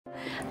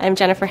I'm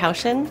Jennifer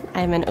Jaucian.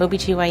 I'm an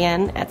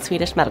OBGYN at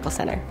Swedish Medical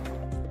Center.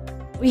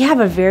 We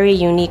have a very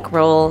unique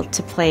role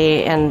to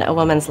play in a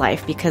woman's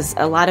life because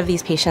a lot of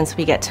these patients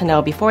we get to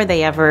know before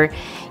they ever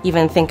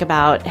even think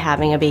about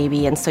having a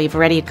baby, and so you've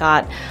already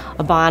got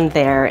a bond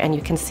there, and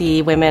you can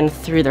see women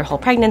through their whole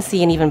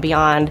pregnancy and even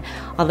beyond,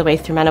 all the way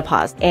through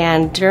menopause.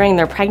 And during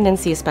their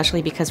pregnancy,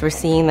 especially because we're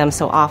seeing them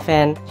so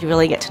often, you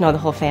really get to know the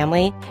whole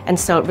family, and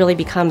so it really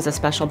becomes a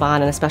special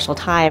bond and a special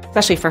time,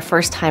 especially for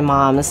first-time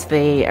moms.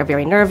 They are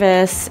very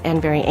nervous and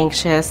very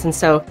anxious, and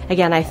so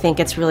again, I think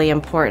it's really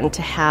important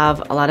to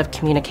have a lot of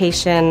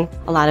communication,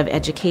 a lot of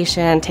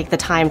education, take the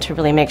time to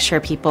really make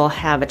sure people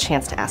have a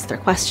chance to ask their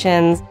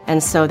questions,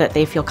 and so that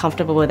they feel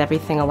comfortable with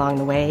everything along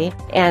the way.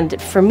 And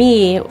for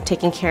me,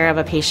 taking care of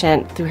a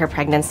patient through her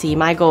pregnancy,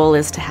 my goal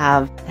is to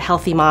have a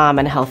healthy mom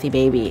and a healthy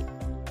baby.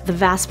 The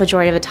vast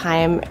majority of the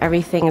time,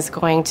 everything is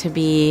going to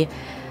be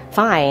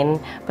fine,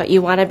 but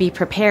you want to be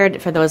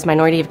prepared for those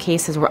minority of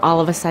cases where all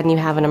of a sudden you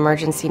have an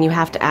emergency and you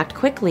have to act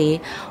quickly,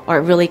 or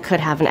it really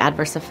could have an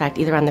adverse effect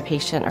either on the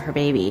patient or her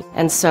baby.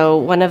 And so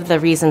one of the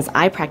reasons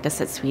I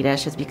practice at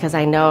Swedish is because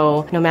I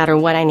know no matter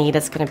what I need,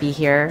 it's going to be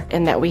here,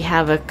 and that we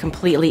have a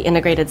completely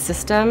integrated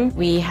system.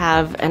 We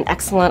have an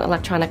excellent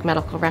electronic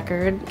medical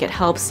record. It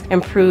helps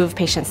improve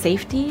patient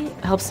safety,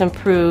 helps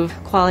improve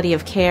quality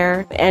of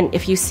care, and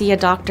if you see a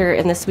doctor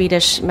in the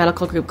Swedish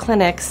Medical Group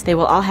clinics, they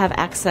will all have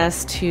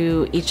access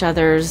to each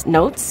other's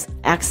notes,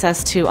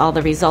 access to all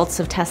the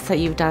results of tests that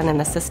you've done in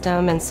the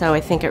system, and so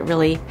I think it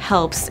really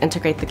helps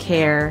integrate the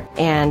care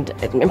and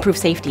improve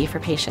safety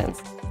for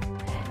patients.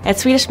 At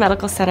Swedish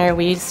Medical Center,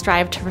 we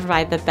strive to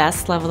provide the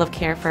best level of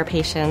care for our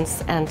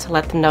patients and to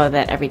let them know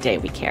that every day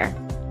we care.